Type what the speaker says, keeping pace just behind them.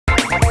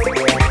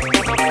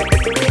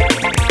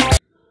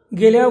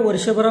गेल्या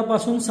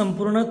वर्षभरापासून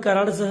संपूर्ण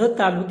कराडसह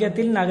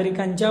तालुक्यातील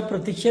नागरिकांच्या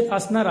प्रतीक्षेत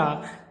असणारा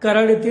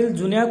कराड येथील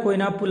जुन्या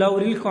कोयना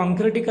पुलावरील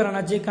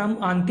कॉन्क्रिटीकरणाचे काम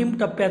अंतिम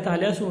टप्प्यात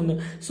आले असून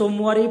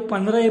सोमवारी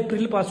 15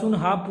 एप्रिल पासून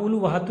हा पूल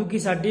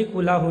वाहतुकीसाठी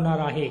खुला होणार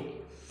आहे।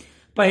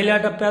 पहिल्या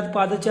टप्प्यात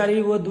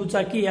पादचारी व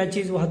दुचाकी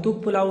याची वाहतूक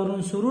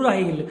पुलावरून सुरू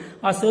राहील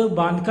असं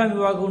बांधकाम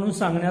विभागाकडून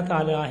सांगण्यात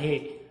आलं आहे।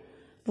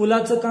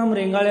 पुलाचं काम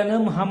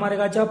रेंगाळल्यानं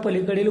महामार्गाच्या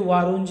पलीकडील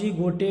वारुंजी,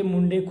 गोटे,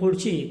 मुंडे,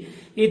 खोडशी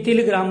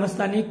येथील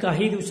ग्रामस्थांनी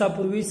काही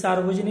दिवसापूर्वी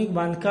सार्वजनिक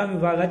बांधकाम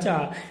विभागाच्या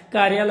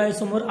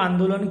कार्यालयासमोर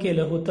आंदोलन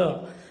केलं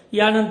होतं।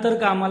 यानंतर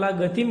कामाला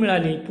गती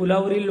मिळाली।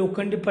 पुलावरील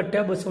लोखंडी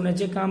पट्ट्या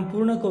बसवण्याचे काम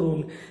पूर्ण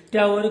करून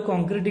त्यावर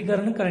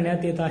कॉन्क्रिटीकरण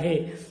करण्यात येत आहे।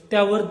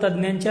 त्यावर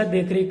तज्ञांच्या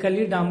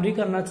देखरेखीखाली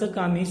डांबरीकरणाचं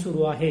कामही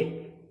सुरू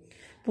आहे।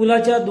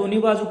 पुलाच्या दोन्ही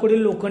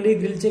बाजूकडील लोखंडी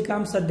ग्रिलचे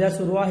काम सध्या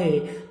सुरू आहे,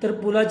 तर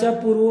पुलाच्या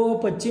पूर्व व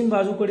पश्चिम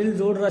बाजूकडील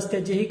जोड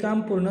रस्त्याचेही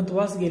काम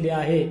पूर्णत्वास गेले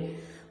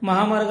आहे।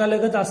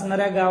 महामार्गालगत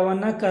असणाऱ्या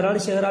गावांना कराड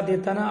शहरात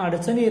येताना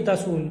अडचण येत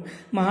असून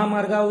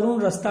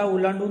महामार्गावरून रस्ता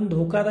ओलांडून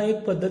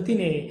धोकादायक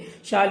पद्धतीने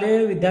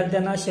शालेय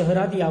विद्यार्थ्यांना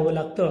शहरात यावं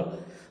लागतं।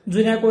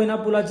 जुन्या कोयना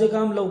पुलाचे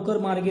काम लवकर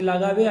मार्गी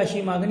लागावे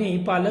अशी मागणी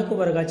पालक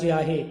वर्गाची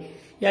आहे।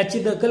 याची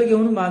दखल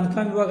घेऊन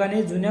बांधकाम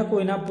विभागाने जुन्या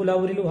कोयना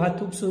पुलावरील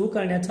वाहतूक सुरू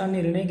करण्याचा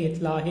निर्णय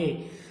घेतला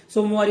आहे।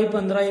 सोमवारी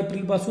 15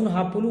 एप्रिल पासून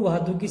हा पूल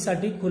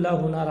वाहतुकीसाठी खुला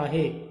होणार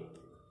आहे।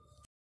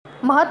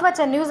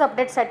 महत्त्वाच्या न्यूज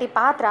अपडेटसाठी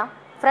पाहत राहा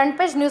फ्रंट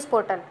पेज न्यूज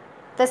पोर्टल।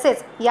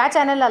 तसेच या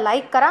चॅनलला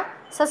लाईक करा,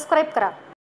 सबस्क्राइब करा।